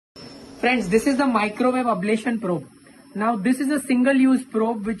Friends, this is the microwave ablation probe. Now this is a single-use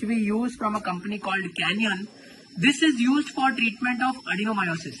probe which we use from a company called Canyon. This is used for treatment of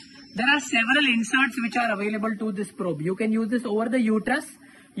adenomyosis. There are several inserts which are available to this probe. You can use this over the uterus.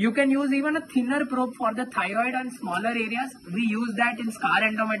 You can use even a thinner probe for the thyroid and smaller areas. We use that in scar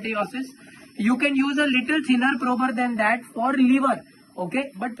endometriosis. You can use a little thinner prober than that for liver.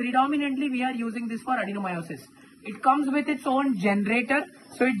 Okay, but predominantly we are using this for adenomyosis. It comes with its own generator,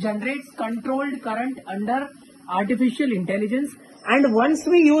 so it generates controlled current under artificial intelligence. And once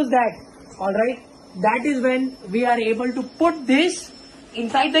we use that, alright, that is when we are able to put this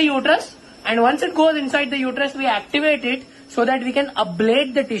inside the uterus, and once it goes inside the uterus, we activate it so that we can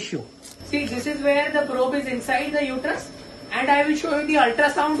ablate the tissue. See, this is where the probe is inside the uterus, and I will show you the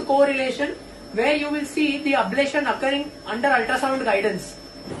ultrasound correlation where you will see the ablation occurring under ultrasound guidance.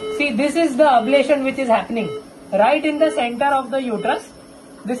 See, this is the ablation which is happening right in the center of the uterus.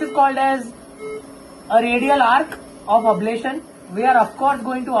 This is called as a radial arc of ablation. We are of course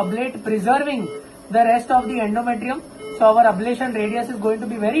going to ablate, preserving the rest of the endometrium. So our ablation radius is going to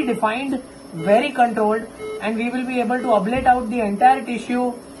be very defined, very controlled, and we will be able to ablate out the entire tissue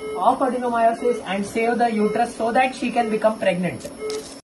of adenomyosis and save the uterus so that she can become pregnant.